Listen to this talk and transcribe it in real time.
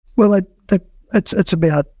Well, it's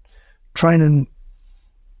about training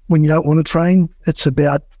when you don't want to train. It's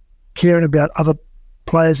about caring about other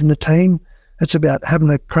players in the team. It's about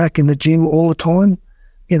having a crack in the gym all the time.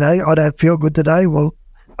 You know, I don't feel good today. Well,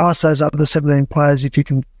 ask those other 17 players if you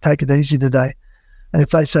can take it easy today. And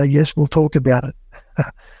if they say yes, we'll talk about it.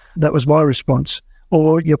 That was my response.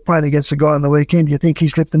 Or you're playing against a guy on the weekend, you think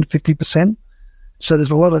he's lifting 50%. So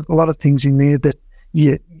there's a lot of things in there that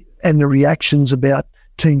and the reactions about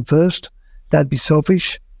team first. Don't be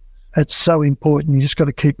selfish. It's so important. You just got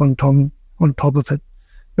to keep on top of it.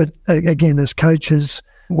 But again, as coaches,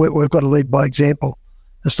 we've got to lead by example.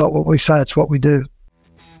 It's not what we say, it's what we do.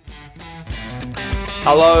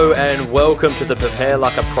 Hello and welcome to the Prepare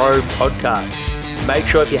Like a Pro podcast. Make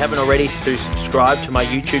sure if you haven't already to subscribe to my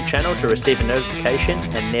YouTube channel to receive a notification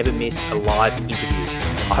and never miss a live interview.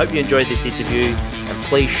 I hope you enjoyed this interview and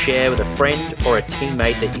please share with a friend or a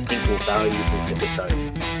teammate that you think will value this episode.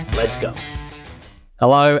 Let's go.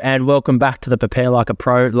 Hello and welcome back to the Prepare Like a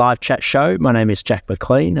Pro live chat show. My name is Jack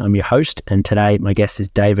McLean. I'm your host, and today my guest is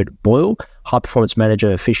David Boyle, High Performance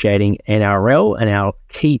Manager Officiating NRL, and our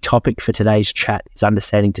key topic for today's chat is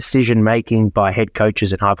understanding decision making by head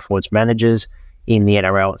coaches and high performance managers in the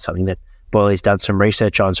NRL. It's something that Boyle has done some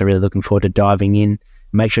research on, so really looking forward to diving in.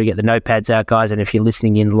 Make sure you get the notepads out, guys, and if you're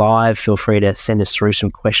listening in live, feel free to send us through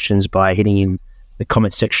some questions by hitting in the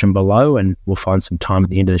comment section below, and we'll find some time at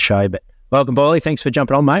the end of the show. But welcome, Boyle. Thanks for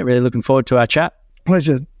jumping on, mate. Really looking forward to our chat.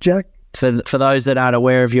 Pleasure, Jack. For those that aren't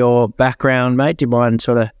aware of your background, mate, do you mind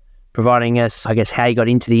sort of providing us, I guess, how you got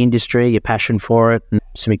into the industry, your passion for it, and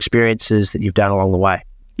some experiences that you've done along the way?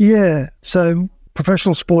 Yeah, so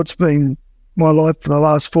professional sport's been my life for the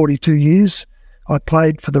last 42 years. I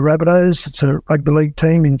played for the Rabbitohs. It's a rugby league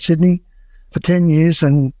team in Sydney for 10 years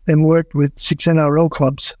and then worked with 6 NRL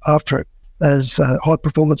clubs after it as high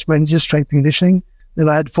performance manager, strength and conditioning. Then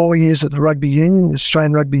I had 4 years at the rugby union, the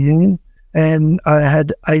Australian Rugby Union, and I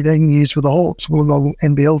had 18 years with the Hawks, Wollongong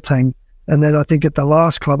NBL team. And then I think at the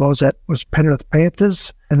last club I was at was Penrith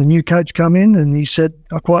Panthers, and the new coach come in and he said,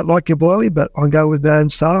 I quite like you, Boyle, but I'll go with my own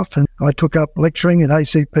staff. And I took up lecturing at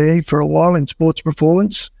ACPE for a while in sports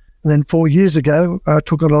performance. And then 4 years ago, I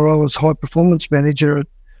took on a role as high performance manager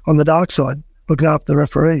on the dark side, looking after the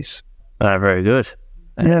referees. Very good.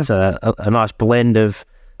 It's a nice blend of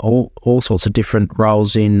all sorts of different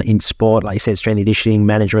roles in sport, like you said, strength and conditioning,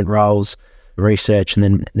 management roles, research, and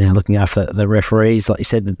then now looking after the referees, like you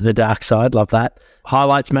said, the dark side. Love that.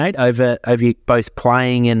 Highlights, mate, over your both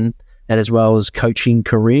playing and as well as coaching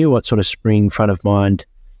career. What sort of spring front of mind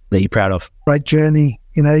that you're proud of? Great journey.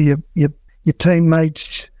 You know, your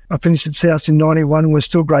teammates. I finished at South in 91. We're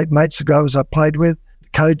still great mates, the guys I played with, the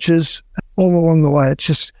coaches, all along the way. It's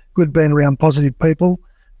just good being around positive people,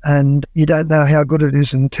 and you don't know how good it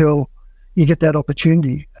is until you get that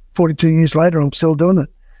opportunity. 42 years later, I'm still doing it.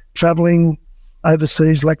 Travelling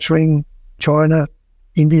overseas, lecturing, China,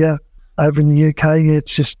 India, over in the UK. Yeah,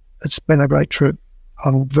 it's been a great trip.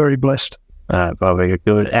 I'm very blessed. Very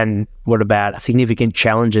good. And what about significant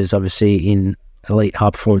challenges? Obviously, in elite high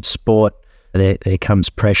performance sport, there comes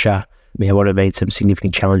pressure. Yeah, what have been some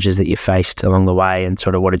significant challenges that you faced along the way, and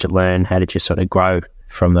sort of what did you learn? How did you sort of grow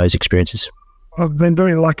from those experiences? I've been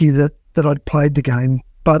very lucky that I'd played the game,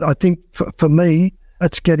 but I think for me,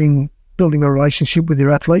 it's building a relationship with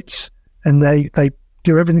your athletes, and they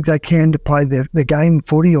do everything they can to play their game,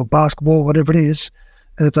 footy or basketball, whatever it is.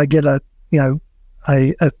 And if they get a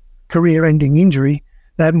career-ending injury,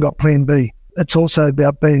 they haven't got plan B. It's also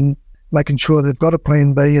about making sure they've got a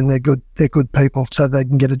plan B and they're good people so they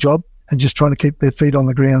can get a job, and just trying to keep their feet on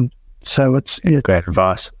the ground. So it's great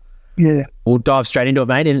advice. Yeah. We'll dive straight into it,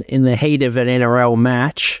 mate. In the heat of an NRL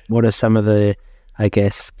match, what are some of the, I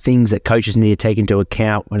guess, things that coaches need to take into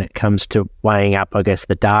account when it comes to weighing up, I guess,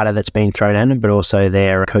 the data that's being thrown at them, but also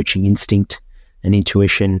their coaching instinct and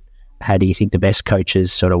intuition? How do you think the best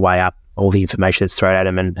coaches sort of weigh up all the information that's thrown at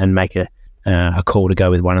them and make a call to go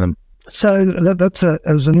with one of them? So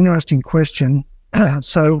it was an interesting question.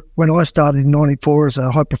 So when I started in 94 as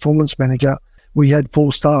a high performance manager, we had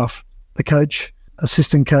 4 staff: the coach,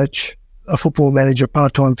 assistant coach, a football manager,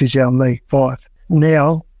 part-time physio, and me, 5.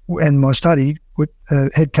 Now, and my study,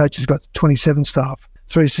 head coach has got 27 staff,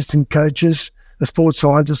 3 assistant coaches, a sports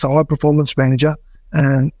scientist, a high performance manager,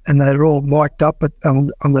 and they're all mic'd up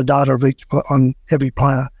on the data of on every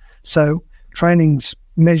player. So training's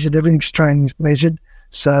measured, everything's training's measured.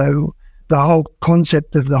 So the whole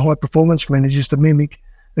concept of the high performance manager is to mimic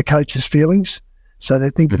the coach's feelings. So they're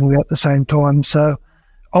thinking at the same time. So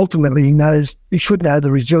ultimately he should know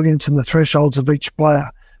the resilience and the thresholds of each player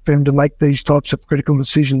for him to make these types of critical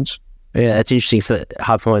decisions. Yeah, it's interesting. So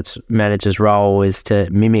high performance manager's role is to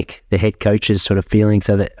mimic the head coach's sort of feeling,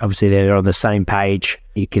 so that obviously they're on the same page.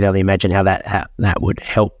 You can only imagine how that would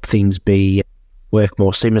help things work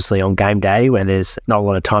more seamlessly on game day when there's not a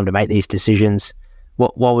lot of time to make these decisions.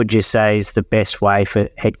 What would you say is the best way for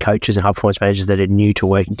head coaches and high performance managers that are new to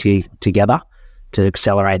working together to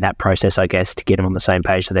accelerate that process, I guess, to get them on the same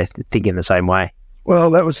page so they're thinking the same way? Well,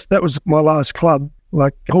 that was my last club.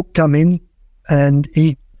 Like, Hook come in and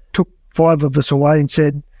he took 5 of us away and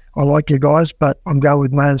said, I like you guys, but I'm going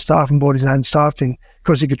with my own staff, and brought his own staff in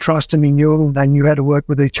because he could trust them. He knew them. They knew how to work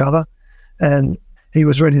with each other, and he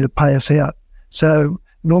was ready to pay us out. So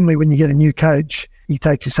normally when you get a new coach, he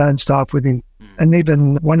takes his own staff with him. And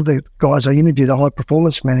even one of the guys I interviewed, a high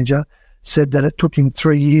performance manager, said that it took him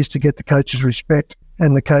 3 years to get the coach's respect,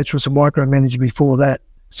 and the coach was a micromanager before that.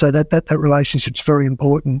 So that relationship's very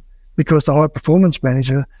important, because the high performance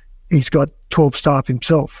manager, he's got 12 staff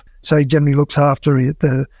himself. So he generally looks after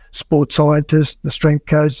the sports scientist, the strength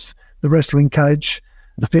coach, the wrestling coach,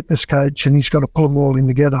 the fitness coach, and he's got to pull them all in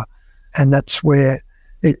together. And that's where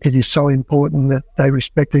it is so important that they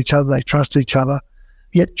respect each other, they trust each other,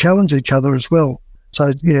 yet challenge each other as well.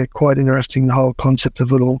 So, yeah, quite interesting, the whole concept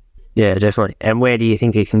of it all. Yeah, definitely. And where do you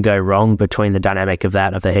think it can go wrong between the dynamic of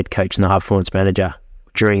that, of the head coach and the high performance manager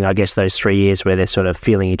during, I guess, those 3 years where they're sort of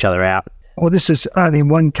feeling each other out? Well, this is only in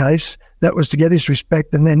one case. That was to get his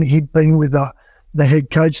respect, and then he'd been with the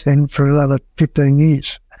head coach then for another 15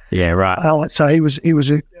 years. Yeah, right. So he was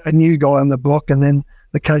a new guy on the block, and then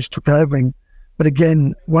the coach took over him. But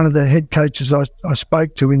again, one of the head coaches I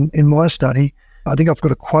spoke to in my study, I think I've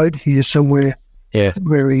got a quote here somewhere,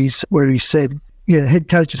 where he said, head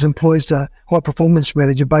coaches employs the high performance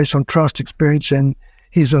manager based on trust, experience, and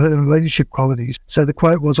his or her leadership qualities. So the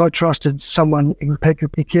quote was, I trusted someone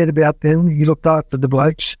impeccably, cared about them, he looked after the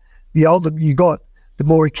blokes. The older you got, the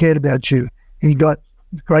more he cared about you. He got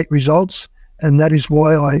great results, and that is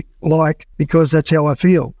why I because that's how I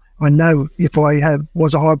feel. I know if I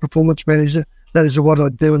was a high performance manager, that is what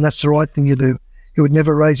I'd do, and that's the right thing to do. He would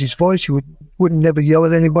never raise his voice. He wouldn't never yell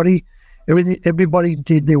at anybody. Everybody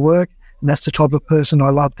did their work, and that's the type of person I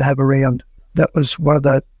love to have around. That was one of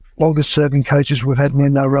the longest serving coaches we've had in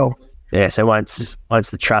NRL. Yeah, so once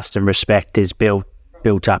the trust and respect is built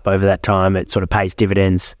up over that time, it sort of pays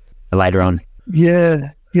dividends later on.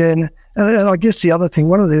 Yeah. And I guess the other thing,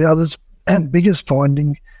 one of the others and biggest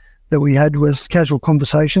finding that we had was casual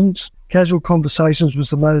conversations. Casual conversations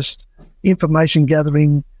was the most information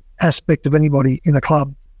gathering aspect of anybody in a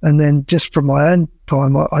club. And then just from my own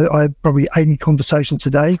time, I had probably 80 conversations a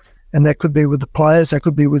day, and that could be with the players, that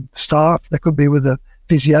could be with the staff, that could be with the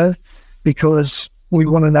physio, because we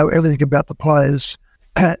want to know everything about the players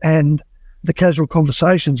and the casual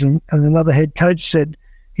conversations. And another head coach said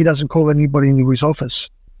he doesn't call anybody into his office.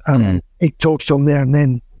 He talks to them there and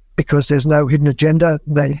then, because there's no hidden agenda.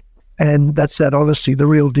 And that's that honesty, the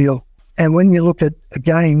real deal. And when you look at a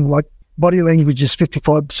game, like body language is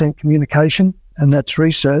 55% communication, and that's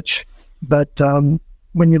research. But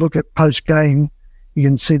when you look at post-game, you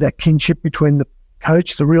can see that kinship between the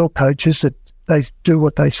coach, the real coaches, that they do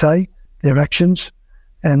what they say, their actions,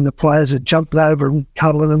 and the players are jumping over them,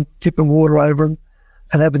 cuddling them, tipping water over them,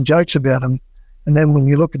 and having jokes about them. And then when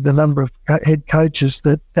you look at the number of head coaches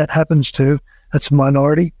that happens to, that's a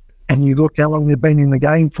minority. And you look how long they've been in the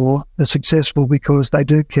game for, they're successful because they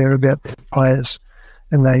do care about their players,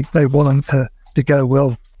 and they want them to go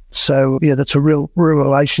well. So, yeah, that's a real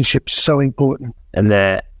relationship, so important.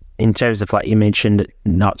 And in terms of, like you mentioned,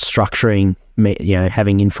 not structuring,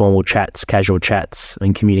 having informal chats, casual chats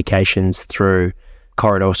and communications through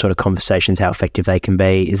corridor sort of conversations, how effective they can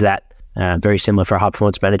be, is that very similar for a high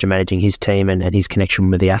performance manager managing his team and his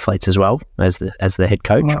connection with the athletes as well as the head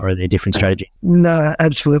coach, or are there different strategies? No,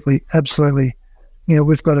 absolutely.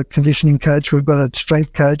 We've got a conditioning coach, we've got a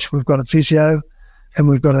strength coach, we've got a physio, and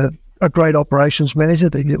we've got a great operations manager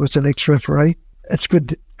that was an ex-referee. It's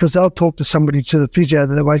good because they'll talk to somebody, to the physio,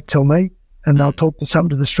 that they won't tell me, and they'll talk to something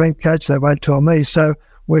to the strength coach, they won't tell me. So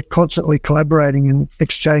we're constantly collaborating and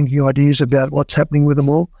exchanging ideas about what's happening with them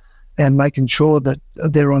all, and making sure that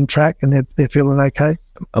they're on track and they're feeling okay.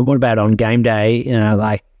 And what about on game day?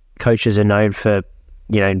 Like coaches are known for,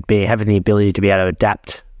 having the ability to be able to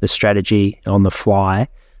adapt the strategy on the fly.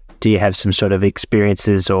 Do you have some sort of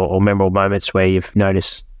experiences or memorable moments where you've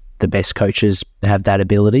noticed the best coaches have that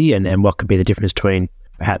ability, and what could be the difference between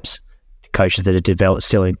perhaps coaches that are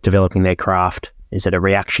still developing their craft? Is it a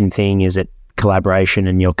reaction thing? Is it collaboration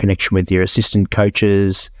and your connection with your assistant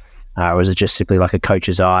coaches? Or is it just simply like a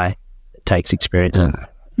coach's eye that takes experience?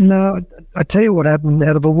 No, I tell you what happened.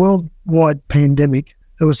 Out of a worldwide pandemic,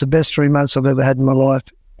 it was the best 3 months I've ever had in my life.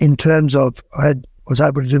 in terms of was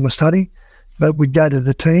able to do my study, but we'd go to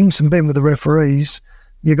the teams and being with the referees,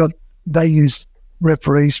 they use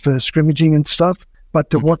referees for scrimmaging and stuff, but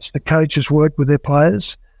to watch the coaches work with their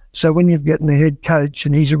players. So when you're getting the head coach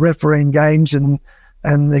and he's a refereeing games and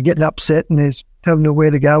they're getting upset and they're telling them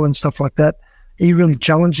where to go and stuff like that, he really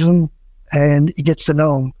challenges them and he gets to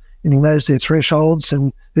know them and he knows their thresholds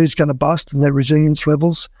and who's going to bust and their resilience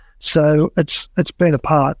levels. So it's been a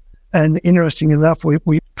part. And interesting enough,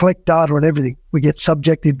 we collect data on everything. We get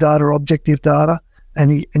subjective data, objective data.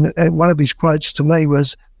 And one of his quotes to me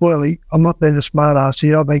was, Boyle, I'm not being a smart ass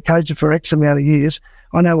here. I've been coaching for X amount of years.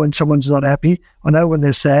 I know when someone's not happy. I know when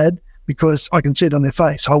they're sad because I can see it on their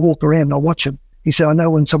face. I walk around and I watch them. He said, I know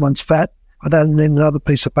when someone's fat. I don't need another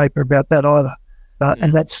piece of paper about that either.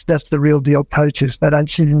 And that's the real deal coaches. They don't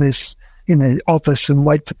sit in their office and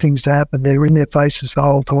wait for things to happen. They're in their faces the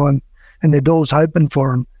whole time and their door's open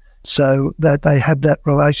for them. So that they have that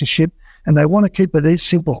relationship and they want to keep it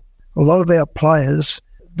simple. A lot of our players,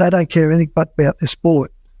 they don't care anything but about their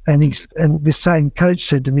sport. And this same coach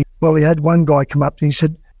said to me, well, he had one guy come up and he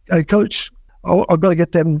said, hey, coach, I've got to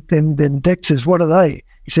get them Dexers. What are they?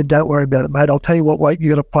 He said, don't worry about it, mate. I'll tell you what weight you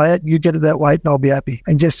got to play at. You get it that weight and I'll be happy.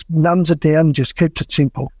 And just numbs it down and just keeps it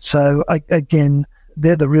simple. So again,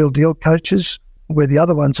 they're the real deal coaches where the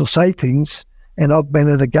other ones will say things. And I've been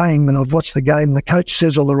at a game and I've watched the game and the coach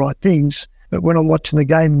says all the right things. But when I'm watching the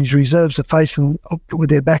game and his reserves are facing with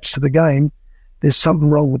their backs to the game, there's something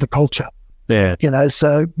wrong with the culture. Yeah.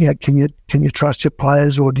 So can you trust your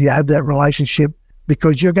players or do you have that relationship?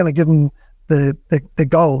 Because you're going to give them the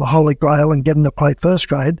goal, the holy grail, and get them to play first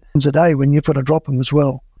grade. It's a day when you've got to drop them as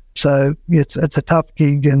well. So it's a tough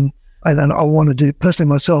gig, and I want to do, personally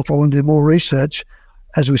myself, I want to do more research,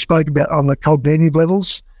 as we spoke about, on the cognitive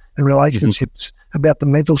levels and relationships, about the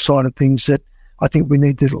mental side of things that I think we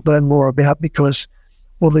need to learn more about, because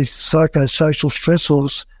all these psychosocial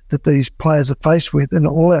stressors that these players are faced with, and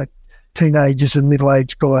all our teenagers and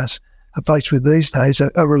middle-aged guys are faced with these days,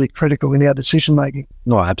 are really critical in our decision-making.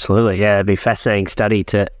 Oh, absolutely. Yeah, it'd be a fascinating study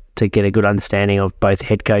to get a good understanding of both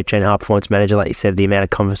head coach and high-performance manager. Like you said, the amount of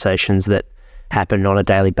conversations that happen on a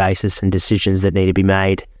daily basis and decisions that need to be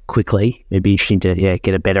made quickly. It'd be interesting to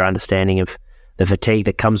get a better understanding of the fatigue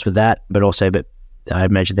that comes with that, but I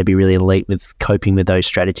imagine they'd be really elite with coping with those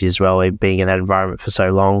strategies as well, being in that environment for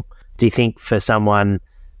so long. Do you think for someone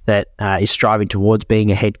that is striving towards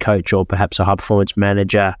being a head coach or perhaps a high-performance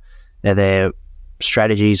manager, are there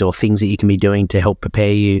strategies or things that you can be doing to help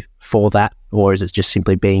prepare you for that? Or is it just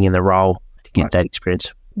simply being in the role to get that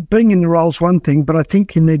experience? Being in the role is one thing, but I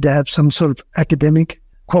think you need to have some sort of academic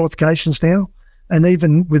qualifications now. And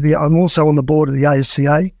even I'm also on the board of the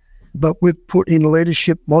ASCA, but we've put in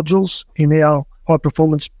leadership modules in our high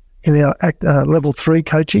performance, in our level 3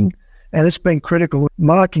 coaching. And it's been critical.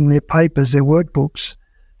 Marking their papers, their workbooks,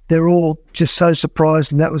 they're all just so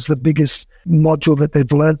surprised. And that was the biggest module that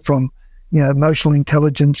they've learned from, emotional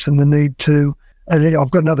intelligence and the need to, and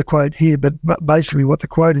I've got another quote here, but basically what the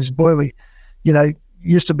quote is, Boyle,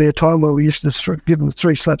 used to be a time where we used to give them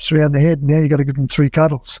 3 slaps around the head, and now you got to give them 3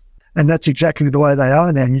 cuddles. And that's exactly the way they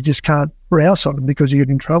are now. You just can't rouse on them because you get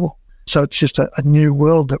in trouble. So it's just a new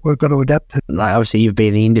world that we've got to adapt to. Like, obviously, you've been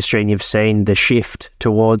in the industry and you've seen the shift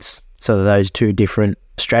towards sort of those 2 different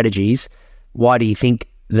strategies. Why do you think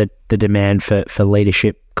that the demand for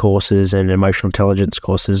leadership courses and emotional intelligence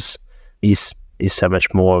courses is so much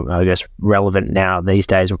more, I guess, relevant now these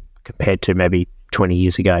days compared to maybe 20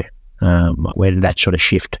 years ago? Where did that sort of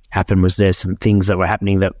shift happen? Was there some things that were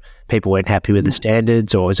happening that people weren't happy with the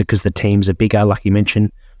standards, or is it because the teams are bigger, like you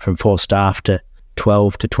mentioned, from 4 staff to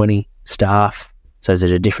 12 to 20 staff? So is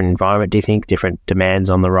it a different environment, do you think, different demands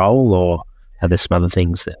on the role, or are there some other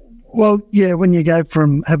things that... Well, yeah, when you go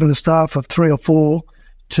from having a staff of 3 or 4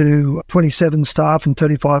 to 27 staff and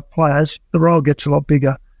 35 players, the role gets a lot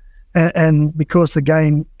bigger. And because the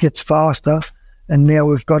game gets faster, and now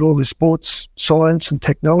we've got all this sports science and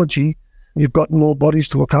technology, you've got more bodies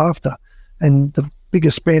to look after. And the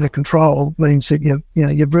bigger span of control means that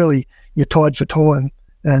you're tied for time.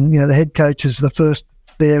 And, the head coach is the first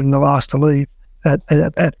there and the last to leave at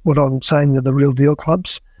what I'm saying are the real deal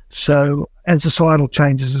clubs. So, and societal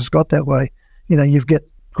changes has got that way. You've got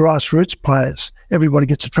grassroots players. Everybody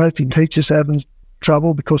gets a trophy. Teachers are having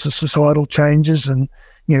trouble because of societal changes, and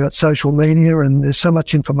you've got social media, and there's so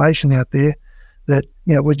much information out there that,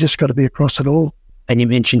 we've just got to be across it all. And you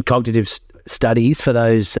mentioned cognitive studies. For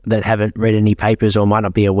those that haven't read any papers or might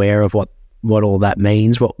not be aware of what all that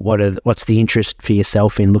means, what's the interest for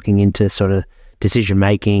yourself in looking into sort of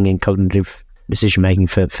decision-making and cognitive decision-making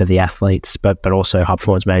for the athletes, but also high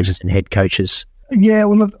performance managers and head coaches? Yeah,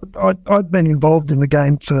 well, look, I've been involved in the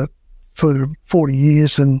game for 40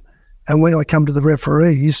 years, and when I come to the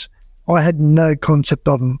referees, I had no concept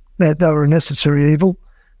of them. They were a necessary evil.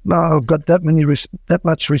 No, I've got that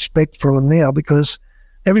much respect for them now because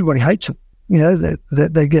everybody hates them. You know,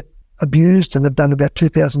 they get abused, and they've done about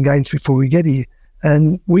 2,000 games before we get here.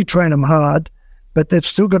 And we train them hard, but they've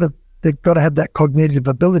got to have that cognitive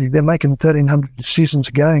ability. They're making 1,300 decisions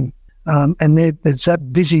a game. And they're that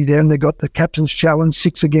busy there, and they've got the captain's challenge,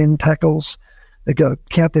 6 again tackles. They've got to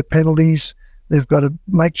count their penalties. They've got to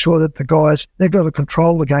make sure that they've got to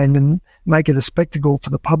control the game and make it a spectacle for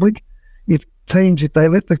the public. If they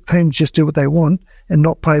let the teams just do what they want and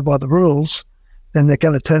not play by the rules, then they're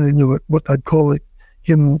going to turn it into what they'd call a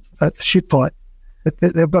shit fight. But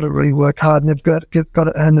they've got to really work hard, and they've got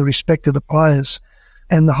to earn the respect of the players.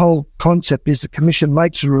 And the whole concept is the commission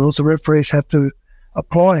makes the rules, the referees have to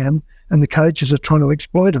apply them, and the coaches are trying to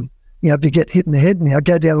exploit them. You know, if you get hit in the head now,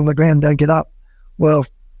 go down on the ground, don't get up. Well,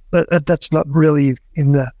 that's not really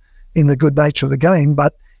in the good nature of the game.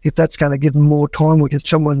 But if that's going to give them more time, we'll get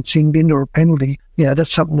someone sin binned or a penalty. Yeah,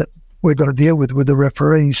 that's something that we've got to deal with the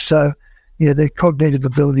referees. So, yeah, their cognitive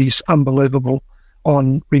ability is unbelievable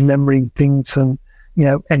on remembering things and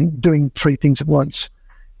doing 3 things at once.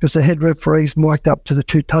 Because the head referee's mic'd up to the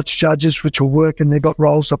 2 touch judges, which will work, and they've got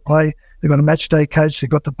roles to play. They've got a match day coach, they've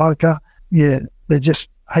got the bunker. Yeah, they're just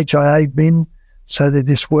HIA bin, so they're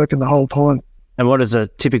just working the whole time. And what does a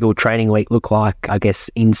typical training week look like, I guess,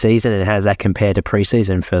 in season, and how does that compare to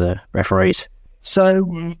pre-season for the referees?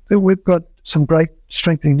 So we've got some great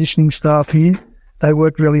strength and conditioning staff here. They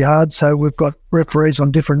work really hard, so we've got referees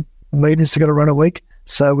on different meters they've got to run a week.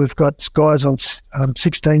 So we've got guys on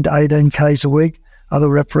 16 to 18 Ks a week. Other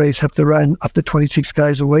referees have to run up to 26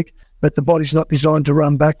 Ks a week, but the body's not designed to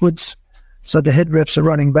run backwards. So the head refs are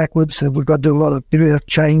running backwards, and we've got to do a lot of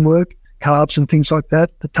chain work, calves and things like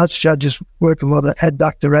that. The touch judges work a lot of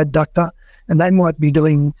adductor, and they might be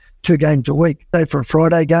doing 2 games a week. Say for a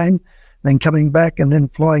Friday game, then coming back and then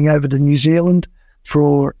flying over to New Zealand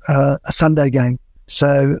for a Sunday game.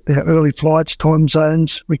 So their early flights, time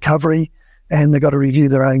zones, recovery, and they've got to review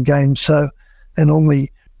their own games. So they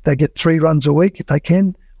normally they get 3 runs a week if they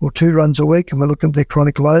can, or 2 runs a week, and we're looking at their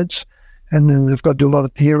chronic loads. And then they've got to do a lot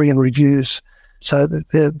of theory and reviews. So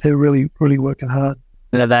they're really, really working hard.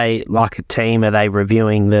 And are they like a team? Are they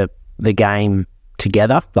reviewing the game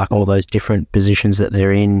together, like all those different positions that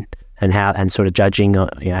they're in, and sort of judging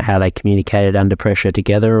how they communicated under pressure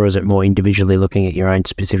together, or is it more individually looking at your own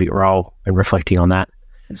specific role and reflecting on that?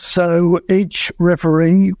 So each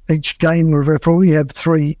game of referee, you have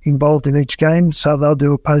 3 involved in each game. So they'll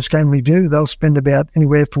do a post-game review. They'll spend about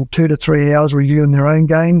anywhere from 2 to 3 hours reviewing their own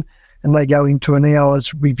game, and they go into an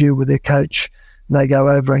hour's review with their coach, and they go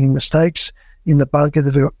over any mistakes. In the bunker,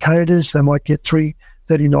 they've got coders. They might get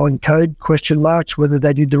 339 code question marks, whether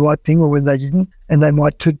they did the right thing or whether they didn't, and they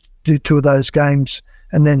might do 2 of those games.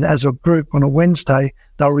 And then as a group on a Wednesday,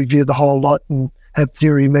 they'll review the whole lot and have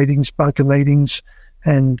theory meetings, bunker meetings,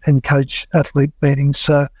 and coach athlete meetings.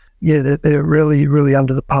 So yeah, they're really, really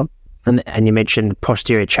under the pump. And you mentioned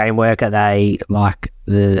posterior chain work. Are they like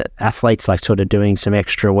the athletes, like sort of doing some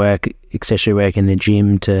extra work, accessory work in the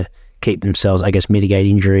gym to keep themselves, I guess, mitigate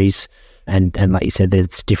injuries? And like you said,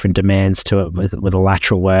 there's different demands to it with a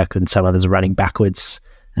lateral work, and some others are running backwards.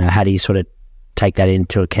 How do you sort of take that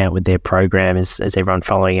into account with their program? Is everyone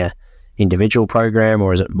following a individual program,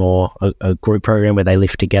 or is it more a group program where they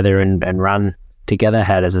lift together and run together?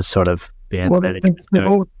 How does it sort of... They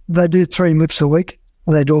do 3 lifts a week.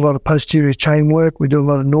 They do a lot of posterior chain work. We do a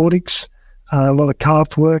lot of Nordics, a lot of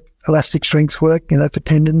calf work, elastic strength work, for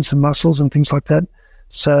tendons and muscles and things like that.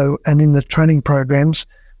 So, and in the training programs,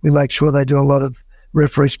 we make sure they do a lot of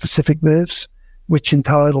referee-specific moves, which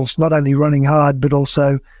entitles not only running hard, but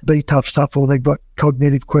also be tough stuff, or they've got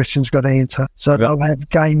cognitive questions got to answer. So they'll have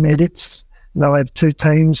game edits, and they'll have 2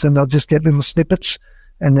 teams, and they'll just get little snippets,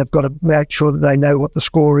 and they've got to make sure that they know what the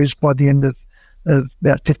score is by the end of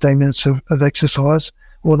about 15 minutes of exercise.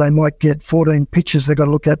 Or they might get 14 pitches they've got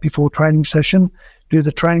to look at before training session, do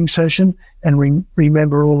the training session, and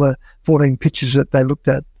remember all the 14 pitches that they looked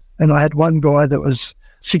at. And I had one guy that was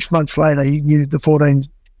 6 months later, he knew the 14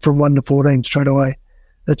 from 1 to 14 straight away.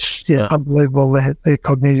 It's unbelievable, their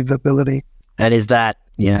cognitive ability. And is that,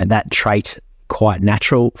 that trait quite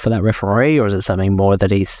natural for that referee, or is it something more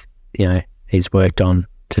that he's worked on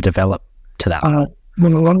to develop to that?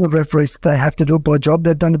 Well, a lot of the referees, they have to do it by job.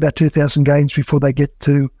 They've done about 2,000 games before they get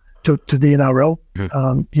to the NRL.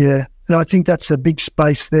 And I think that's a big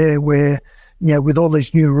space there where, with all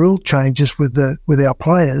these new rule changes with our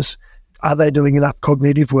players, are they doing enough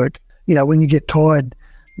cognitive work? When you get tired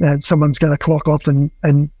and someone's going to clock off, and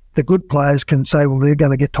the good players can say, well, they're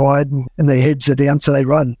going to get tired and their heads are down, so they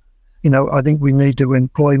run. I think we need to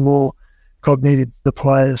employ more cognitive the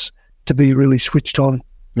players to be really switched on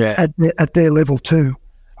at their level too.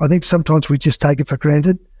 I think sometimes we just take it for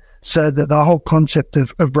granted. So that the whole concept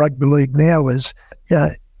of rugby league now is,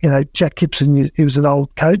 Jack Gibson, he was an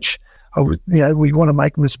old coach. We want to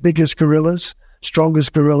make them as big as gorillas, strong as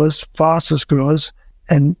gorillas, fast as gorillas,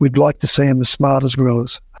 and we'd like to see them as smart as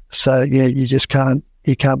gorillas. So you just can't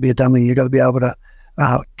be a dummy. You've got to be able to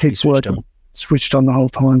keep working, switched on the whole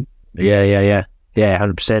time. Yeah,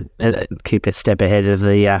 100%. Keep a step ahead of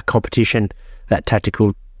the competition, that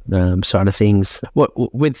tactical side of things. What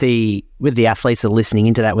with the athletes that are listening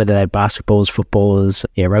into that, whether they're basketballers, footballers,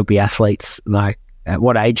 rugby athletes, like at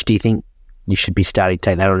what age do you think you should be starting to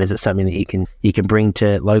take that on? Is it something that you can bring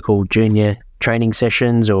to local junior training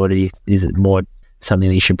sessions, or is it more something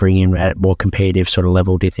that you should bring in at a more competitive sort of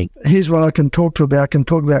level, do you think? Here's what I can talk about. I can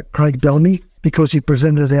talk about Craig Bellamy, because he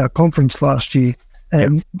presented our conference last year.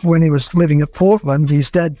 And when he was living at Portland, his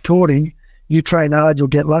dad taught him, you train hard, you'll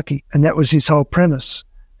get lucky. And that was his whole premise.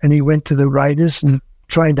 And he went to the Raiders and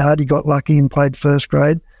trained hard. He got lucky and played first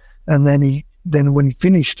grade. And then when he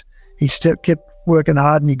finished, he kept working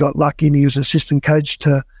hard and he got lucky, and he was assistant coach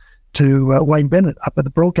to Wayne Bennett up at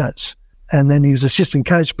the Broncos. And then he was assistant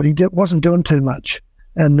coach, but he wasn't doing too much.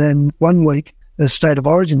 And then one week, the State of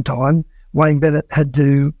Origin time, Wayne Bennett had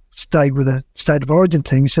to stay with a State of Origin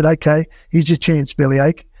team. He said, okay, here's your chance,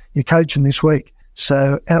 Bellyache. You're coaching this week.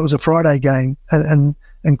 And it was a Friday game, and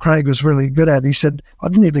Craig was really good at it. He said, I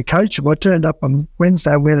didn't even coach him. I turned up on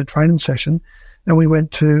Wednesday and we had a training session, and we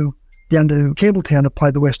went down to Campbelltown to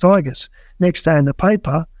play the West Tigers. Next day in the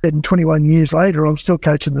paper, and 21 years later, I'm still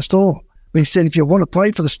coaching the Storm. But he said, if you want to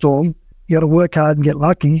play for the Storm, you got to work hard and get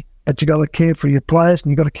lucky, but you got to care for your players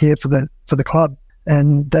and you got to care for the club.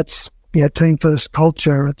 And that's team first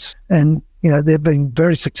culture. They've been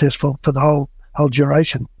very successful for the whole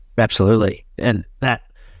duration. Absolutely. And that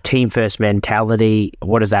team first mentality,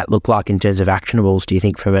 what does that look like in terms of actionables, do you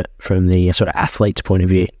think, from the sort of athlete's point of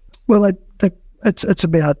view? Well, it's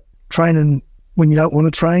about training when you don't want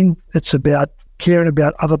to train. It's about caring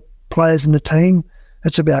about other players in the team.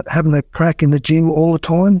 It's about having a crack in the gym all the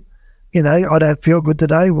time. I don't feel good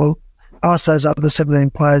today. Well, ask those other 17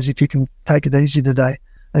 players if you can take it easy today.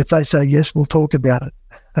 And if they say yes, we'll talk about it.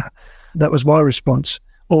 That was my response.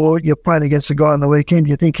 Or you're playing against a guy on the weekend,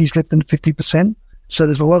 you think he's lifting 50%. So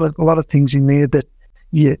there's a lot of things in there that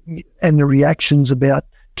and the reactions about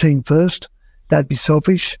team first. Don't be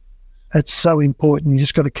selfish. It's so important. You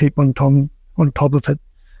just got to keep on top of it.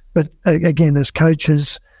 But again, as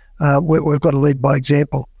coaches, we've got to lead by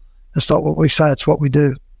example. It's not what we say, it's what we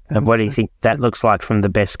do. And what do you think that looks like from the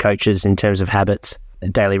best coaches in terms of habits, a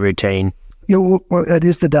daily routine? Yeah, well, it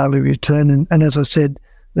is the daily routine. And as I said,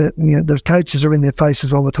 the coaches are in their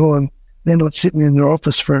faces all the time. They're not sitting in their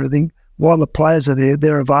office for everything. While the players are there,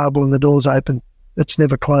 they're available and the door's open. It's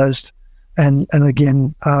never closed. And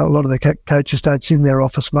again, a lot of the coaches don't sit in their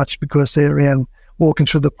office much because they're around walking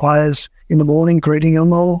through the players in the morning, greeting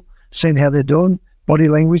them all, seeing how they're doing. Body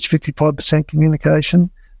language, 55%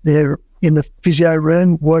 communication. They're in the physio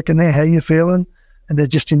room, working there, how you feeling? And they're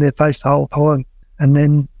just in their face the whole time. And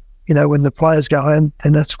then, when the players go home,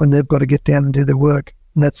 and that's when they've got to get down and do their work.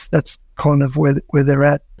 And that's kind of where they're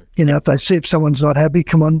at. If they see if someone's not happy,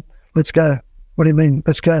 come on, let's go. What do you mean?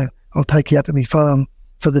 Let's go. I'll take you out to my farm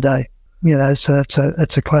for the day. So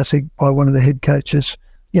it's a classic by one of the head coaches.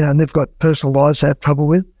 And they've got personal lives they have trouble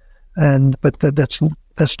with, but that's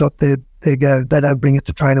not their go. They don't bring it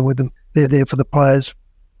to training with them. They're there for the players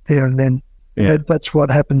there and then. Yeah. That's what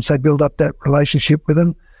happens. They build up that relationship with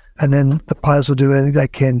them, and then the players will do anything they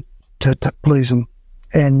can to please them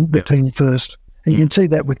and the team first. And you can see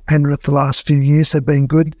that with Penrith the last few years. They've been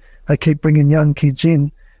good. They keep bringing young kids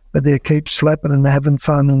in, but they keep slapping and having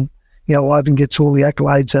fun. And, Ivan gets all the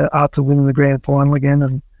accolades after winning the grand final again.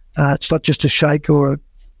 And it's not just a shake or a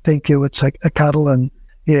thank you, it's a cuddle. And,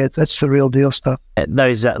 that's the real deal stuff.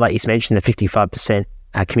 Those, like you mentioned, the 55%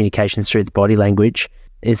 communications through the body language,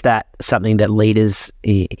 is that something that leaders,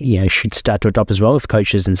 should start to adopt as well, if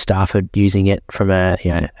coaches and staff are using it from a,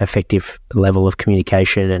 effective level of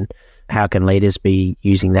communication? And how can leaders be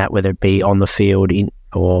using that, whether it be on the field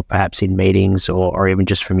or perhaps in meetings or even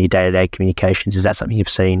just from your day-to-day communications? Is that something you've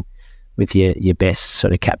seen with your best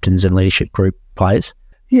sort of captains and leadership group players?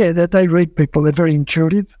 Yeah, they read people. They're very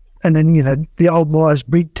intuitive. And then, the old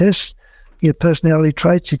Myers-Briggs test, your personality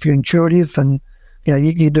traits, if you're intuitive and,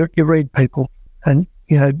 you read people. And,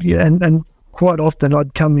 and quite often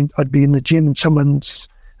I'd be in the gym and someone's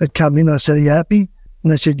had come in. I said, are you happy?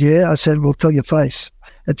 And they said, yeah. I said, well, tell your face.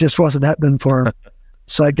 It just wasn't happening for him.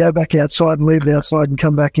 So go back outside and leave it outside and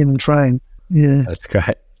come back in and train. Yeah. That's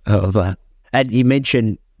great. I love that. And you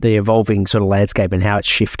mentioned the evolving sort of landscape and how it's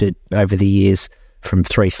shifted over the years from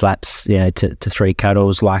 3 slaps, to 3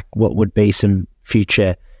 cuddles. Like, what would be some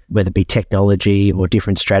future, whether it be technology or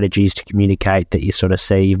different strategies to communicate that you sort of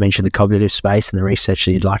see? You've mentioned the cognitive space and the research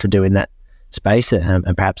that you'd like to do in that space,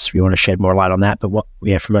 and perhaps you want to shed more light on that. But what,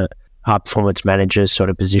 from a high performance manager sort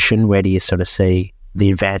of position, where do you sort of see the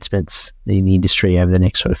advancements in the industry over the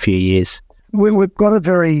next sort of few years? We've got a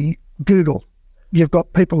very Google. You've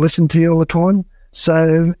got people listening to you all the time,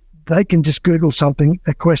 so they can just Google something,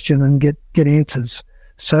 a question, and get answers.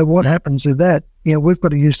 So what happens with that? We've got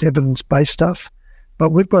to use evidence-based stuff, but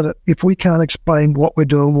we've got to, if we can't explain what we're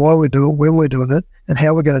doing, why we're doing it, when we're doing it, and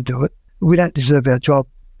how we're going to do it, we don't deserve our job.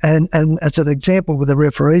 And as an example with the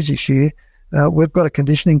referees this year, we've got a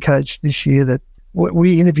conditioning coach this year that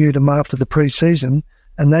we interviewed them after the pre-season,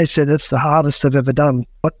 and they said it's the hardest they've ever done.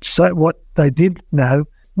 What they did know,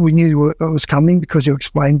 we knew it was coming because you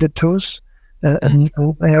explained it to us. And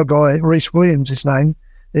our guy, Reece Williams, his name,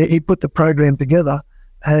 he put the program together,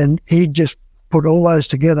 and he just put all those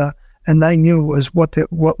together, and they knew it was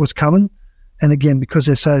what was coming. And again, because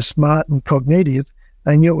they're so smart and cognitive,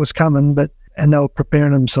 they knew it was coming, and they were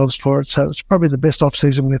preparing themselves for it. So it's probably the best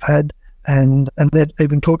off-season we've had, and they're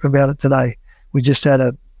even talking about it today. We just had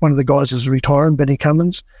one of the guys is retiring, Benny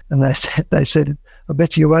Cummins, and they said, I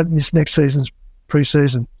bet you won't miss next season's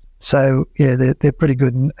pre-season. So yeah, they're pretty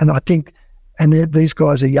good, and I think, and these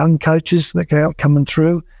guys are young coaches that are coming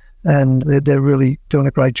through, and they're really doing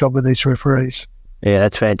a great job with these referees. Yeah,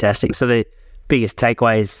 that's fantastic. So the biggest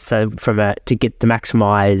takeaways, so to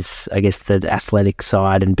maximise, I guess, the athletic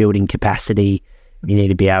side and building capacity, you need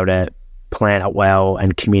to be able to plan it well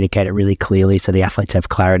and communicate it really clearly so the athletes have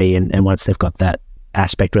clarity, and once they've got that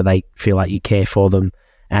aspect where they feel like you care for them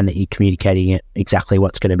and that you're communicating it exactly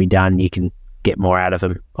what's going to be done, you can get more out of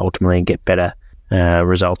them ultimately and get better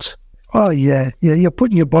results. Oh yeah, you're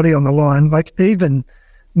putting your body on the line. Like, even,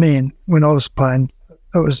 man, when I was playing,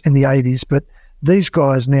 it was in the 80s, but these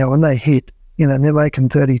guys now, when they hit, and they're making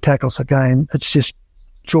 30 tackles a game, it's just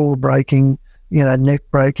jaw breaking, neck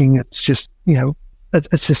breaking. It's just,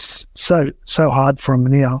 it's just so hard for them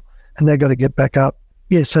now, and they've got to get back up.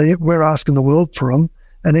 Yeah, so we're asking the world for them,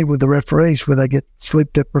 and even with the referees, where they get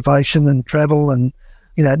sleep deprivation and travel, and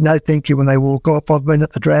no thank you when they walk off. I've been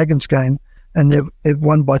at the Dragons game, and they've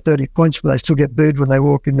won by 30 points, but they still get booed when they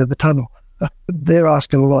walk into the tunnel. They're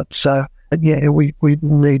asking a lot. So yeah, we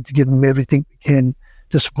need to give them everything we can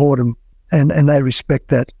to support them, and they respect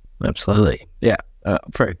that. Absolutely. Yeah.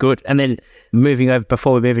 Very good. And then moving over,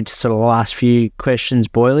 before we move into sort of the last few questions,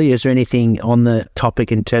 Boyle, is there anything on the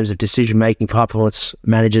topic in terms of decision making for high performance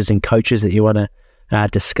managers and coaches that you want to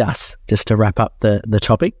discuss, just to wrap up the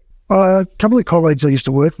topic? A couple of colleagues I used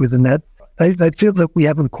to work with in that, they feel that we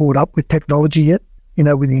haven't caught up with technology yet,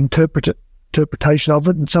 with the interpretation of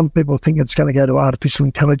it, and some people think it's going to go to artificial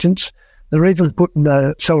intelligence. They're even putting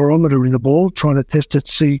the accelerometer in the ball, trying to test it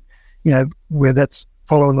to see, where that's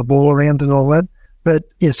following the ball around and all that. But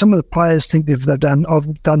yeah, some of the players think I've done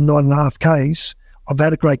 9.5 Ks, I've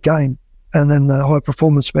had a great game. And then the high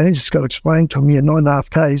performance manager's got to explain to them,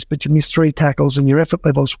 9.5 Ks, but you missed 3 tackles and your effort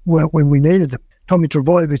levels weren't when we needed them. Tommy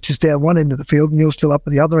Trbojevic is down one end of the field and you're still up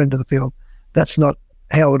at the other end of the field. That's not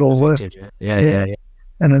how it all works. Yeah.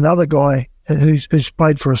 And another guy who's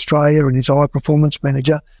played for Australia and he's a high performance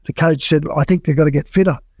manager, the coach said, I think they've got to get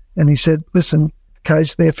fitter. And he said, listen,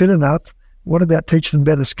 coach, they're fit enough. What about teaching them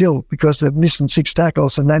better skill? Because they're missing 6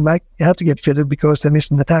 tackles and you have to get fitted because they're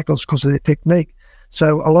missing the tackles because of their technique.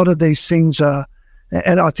 So a lot of these things are,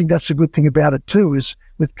 and I think that's a good thing about it too, is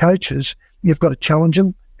with coaches, you've got to challenge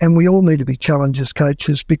them. And we all need to be challenged as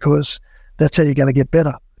coaches because that's how you're going to get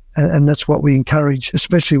better. And that's what we encourage,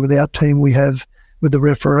 especially with our team we have with the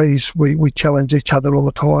referees. We challenge each other all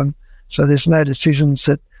the time. So there's no decisions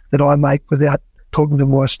that I make without talking to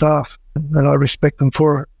my staff, and I respect them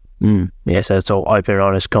for it. Yeah, so it's all open and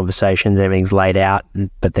honest conversations, everything's laid out,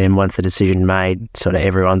 but then once the decision made, sort of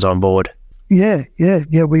everyone's on board. Yeah,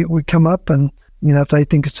 we come up and, if they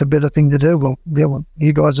think it's a better thing to do, well,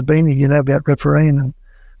 you guys have been here, about refereeing,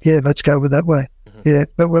 and let's go with that way. Mm-hmm. Yeah,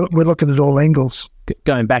 but we're looking at all angles.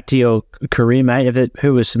 Going back to your career, mate,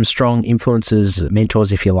 who were some strong influences,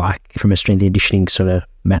 mentors, if you like, from a strength and conditioning sort of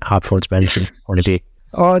high performance management point of view?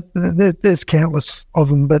 There's countless of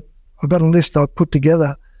them, but I've got a list I put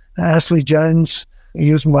together. Ashley Jones,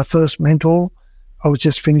 he was my first mentor. I was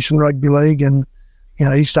just finishing rugby league, and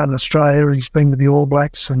he's done Australia, he's been with the All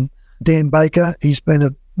Blacks. And Dan Baker, he's been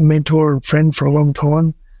a mentor and friend for a long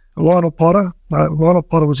time. Lionel Potter. Lionel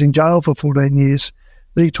Potter was in jail for 14 years,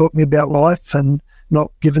 but he taught me about life and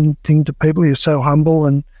not giving things to people. He was so humble,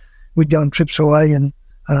 and we'd go on trips away, and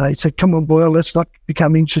he said, "Come on, Boyle, let's not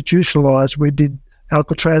become institutionalised." We did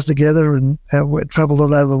Alcatraz together, and we travelled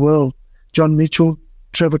all over the world. John Mitchell,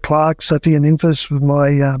 Trevor Clark, Sophia Ninfus was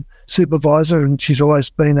my supervisor, and she's always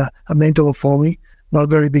been a mentor for me. Not a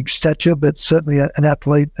very big stature, but certainly an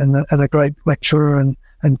athlete and a great lecturer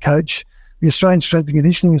and coach. The Australian Strength and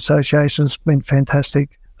Conditioning Association has been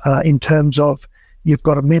fantastic in terms of you've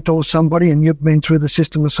got to mentor somebody, and you've been through the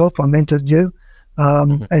system yourself. I mentored you,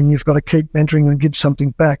 and you've got to keep mentoring and give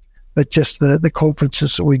something back. But just the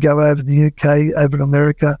conferences that we go over the UK, over to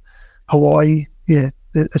America, Hawaii,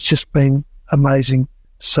 it's just been amazing.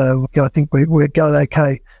 So I think we're going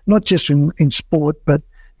okay, not just in sport, but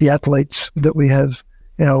the athletes that we have,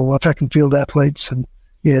 our track and field athletes. And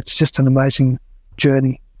it's just an amazing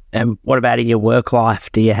journey. And what about in your work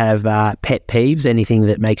life? Do you have pet peeves, anything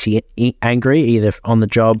that makes you angry, either on the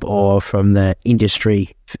job or from the industry,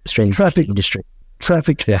 Traffic. industry?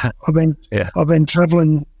 Traffic. Yeah. I've been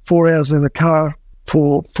travelling 4 hours in the car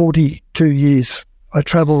for 42 years. I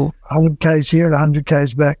travel 100 Ks here and 100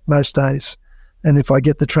 Ks back most days. And if I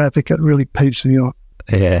get the traffic, it really peeves me off.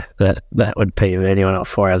 Yeah, that would peeve anyone off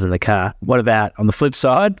 4 hours in the car. What about on the flip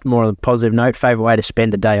side, more on a positive note, favourite way to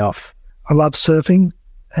spend a day off? I love surfing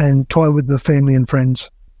and time with the family and friends.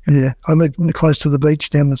 Yeah, I live close to the beach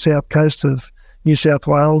down the south coast of New South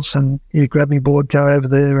Wales, and grab me board, go over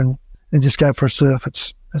there and just go for a surf.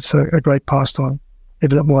 It's a great pastime,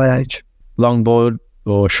 even at my age. Long board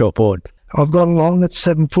or short board? I've gone long. It's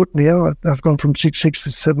 7 foot now. I've gone from 6'6"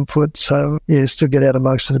 to 7 foot. So, still get out of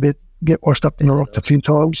most of it a bit. Get washed up in the rocks a few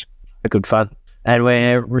times. Good fun. And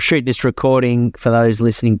we're shooting this recording for those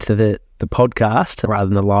listening to the podcast rather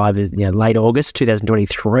than the live, late August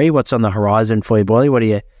 2023. What's on the horizon for you, Boyle? What are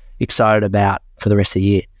you excited about for the rest of the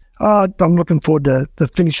year? I'm looking forward to the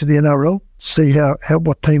finish of the NRL, see how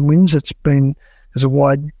what team wins. There's a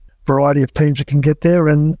wide variety of teams that can get there,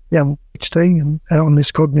 and HT and on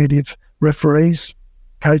this cognitive referees,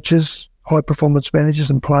 coaches, high performance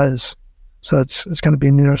managers and players. So it's going to be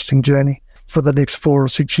an interesting journey for the next 4 or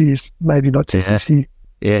 6 years, maybe not just this year.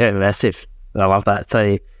 Yeah, massive. I love that.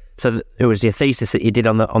 So it was your thesis that you did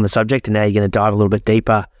on the subject, and now you're going to dive a little bit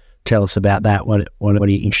deeper. Tell us about that. What are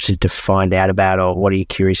you interested to find out about, or what are you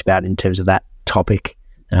curious about in terms of that topic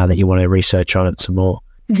that you want to research on it some more?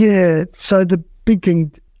 Yeah, so the big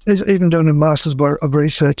thing is, even doing a master's of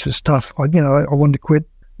research is tough. I wanted to quit,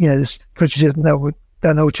 because you don't know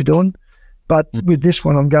what you're doing. But with this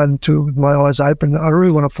one, I'm going to with my eyes open. I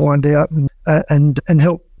really want to find out and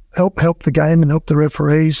help the game and help the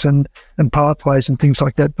referees and pathways and things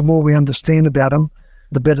like that. The more we understand about them,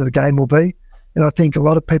 the better the game will be. And I think a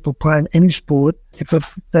lot of people playing any sport, if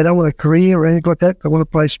they don't want a career or anything like that, they want to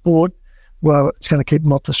play sport, well, it's going to keep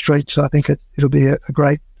them off the streets. So I think it'll be a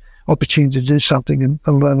great opportunity to do something and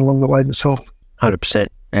learn along the way myself. 100%.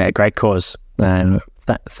 Great cause.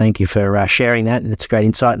 Thank you for sharing that. It's a great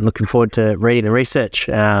insight, and looking forward to reading the research.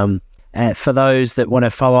 For those that want to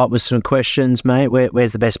follow up with some questions, mate,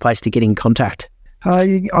 where's the best place to get in contact?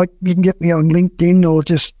 You can get me on LinkedIn or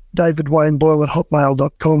just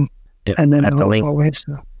davidwayneBoyle@hotmail.com. Yep, and then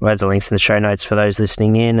We'll have the links in the show notes for those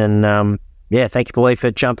listening in. And thank you, Boyle,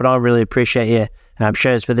 for jumping on. Really appreciate you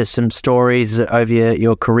sharing with us some stories over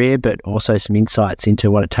your career, but also some insights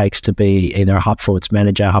into what it takes to be either a high performance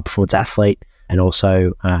manager, high performance athlete, and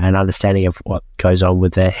also an understanding of what goes on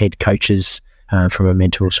with their head coaches from a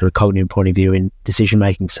mental sort of cognitive point of view in decision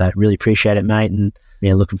making. So really appreciate it, mate, and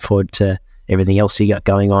looking forward to everything else you got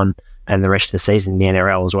going on and the rest of the season in the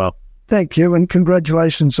NRL as well. Thank you, and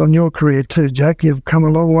congratulations on your career too, Jack. You've come a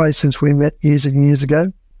long way since we met years and years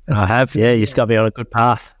ago. I have, yeah. You've got me on a good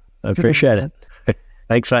path. I appreciate it.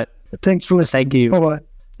 Thanks, mate. Thanks for listening. Thank you. Bye-bye.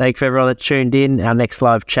 Thanks for everyone that tuned in. Our next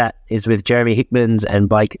live chat is with Jeremy Hickmans and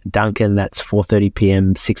Blake Duncan. That's 4:30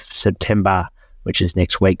 p.m, 6th of September, which is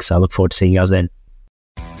next week. So I look forward to seeing you guys then.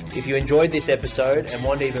 If you enjoyed this episode and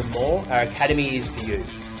want even more, our Academy is for you.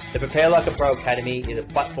 The Prepare Like a Pro Academy is a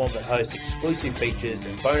platform that hosts exclusive features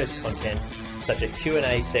and bonus content, such as a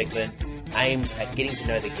Q&A segment aimed at getting to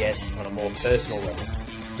know the guests on a more personal level.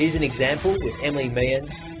 Here's an example with Emily Meehan,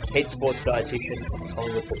 head sports dietitian at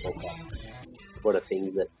Collingwood Football Club. What are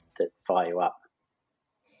things that fire you up?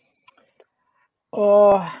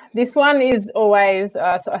 Oh, this one is always,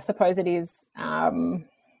 I suppose it is,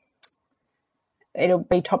 it'll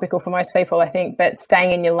be topical for most people, I think, but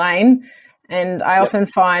staying in your lane. And I often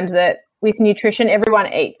find that with nutrition,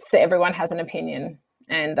 everyone eats, so everyone has an opinion.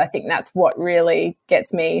 And I think that's what really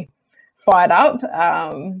gets me fired up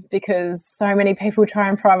because so many people try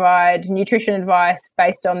and provide nutrition advice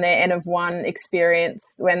based on their N of 1 experience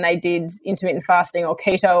when they did intermittent fasting or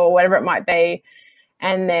keto or whatever it might be.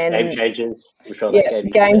 And then game changes, I'm sure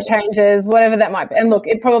game changes, whatever that might be. And look,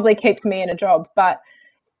 it probably keeps me in a job, but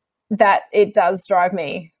that it does drive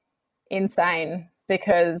me insane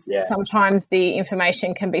because sometimes the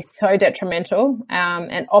information can be so detrimental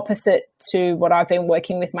and opposite to what I've been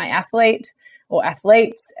working with my athlete or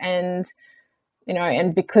athletes, and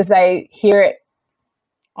and because they hear it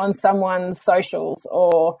on someone's socials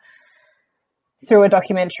or through a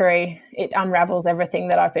documentary, it unravels everything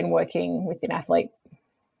that I've been working with an athlete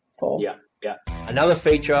for. Yeah. Another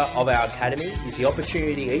feature of our academy is the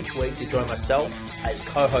opportunity each week to join myself as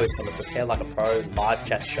co-host on the Prepare Like a Pro live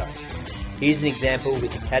chat show. Here's an example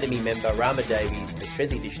with Academy member Rama Davies, a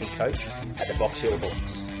strength and conditioning coach at the Box Hill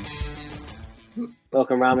Hawks.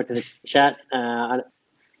 Welcome, Rama, to the chat.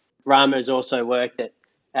 Rama has also worked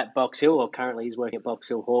at Box Hill, or currently he's working at Box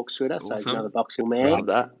Hill Hawks with us, awesome. So he's another Box Hill man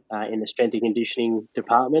in the strength and conditioning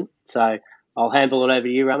department. So I'll handle it over to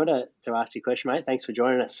you, Rama, to ask your question, mate. Thanks for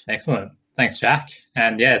joining us. Excellent. Thanks, Jack.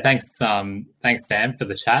 And thanks Sam, for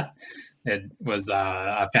the chat. It was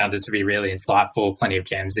I found it to be really insightful, plenty of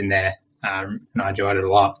gems in there, and I enjoyed it a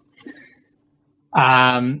lot.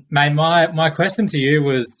 Mate, my question to you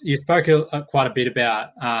was, you spoke quite a bit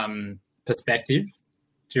about perspective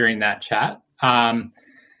during that chat. And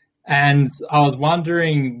I was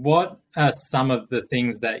wondering, what are some of the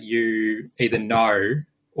things that you either know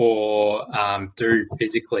or do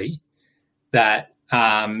physically that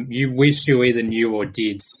you wish you either knew or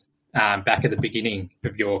did back at the beginning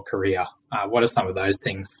of your career? What are some of those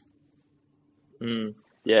things?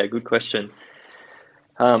 Yeah, good question.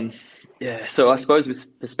 So I suppose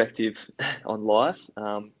with perspective on life,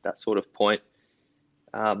 that sort of point,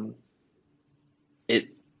 it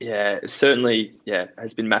certainly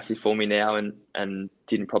has been massive for me now, and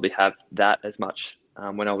didn't probably have that as much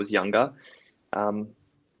when I was younger.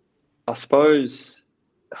 I suppose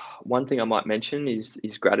one thing I might mention is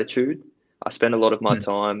gratitude. I spend a lot of my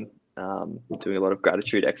time doing a lot of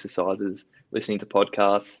gratitude exercises, listening to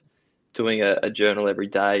podcasts, doing a journal every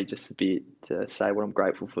day, just a bit to say what I'm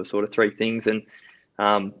grateful for, sort of 3 things. And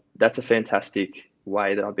that's a fantastic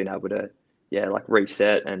way that I've been able to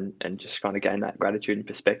reset and just kind of gain that gratitude and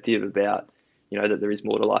perspective about, that there is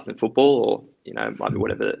more to life than football, or, might be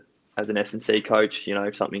whatever, as an S&C coach,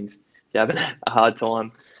 if something's, you're having a hard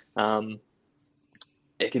time,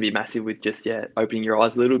 it can be massive with just, opening your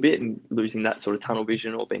eyes a little bit and losing that sort of tunnel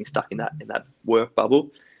vision or being stuck in that work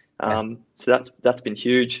bubble. So that's been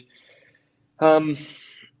huge. I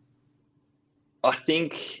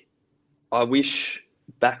think I wish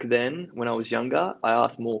back then, when I was younger, I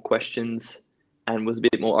asked more questions and was a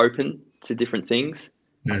bit more open to different things.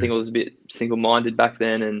 I think I was a bit single-minded back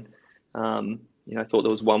then, and I thought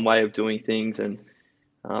there was one way of doing things. And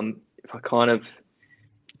if I kind of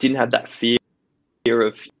didn't have that fear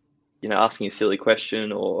of, asking a silly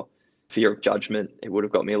question or fear of judgment, it would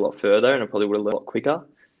have got me a lot further, and I probably would have learned a lot quicker.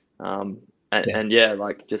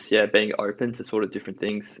 Being open to sort of different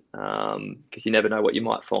things, because you never know what you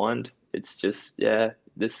might find. It's just,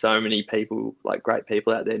 there's so many people, like great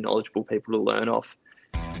people out there, knowledgeable people to learn off.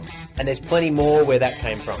 And there's plenty more where that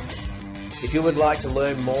came from. If you would like to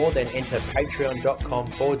learn more, then enter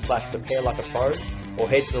patreon.com/prepare like a pro, or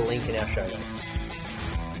head to the link in our show notes.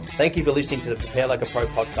 Thank you for listening to the Prepare Like a Pro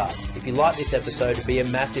podcast. If you like this episode, it'd be a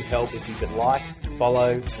massive help if you could like,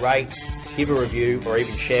 follow, rate, give a review, or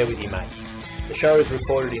even share with your mates. The show is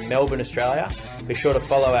recorded in Melbourne, Australia. Be sure to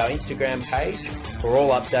follow our Instagram page for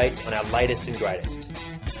all updates on our latest and greatest.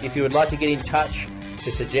 If you would like to get in touch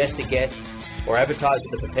to suggest a guest or advertise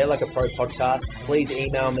with the Prepare Like a Pro podcast, please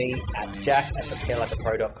email me at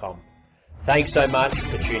jack@preparelikeapro.com. Thanks so much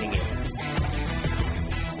for tuning in.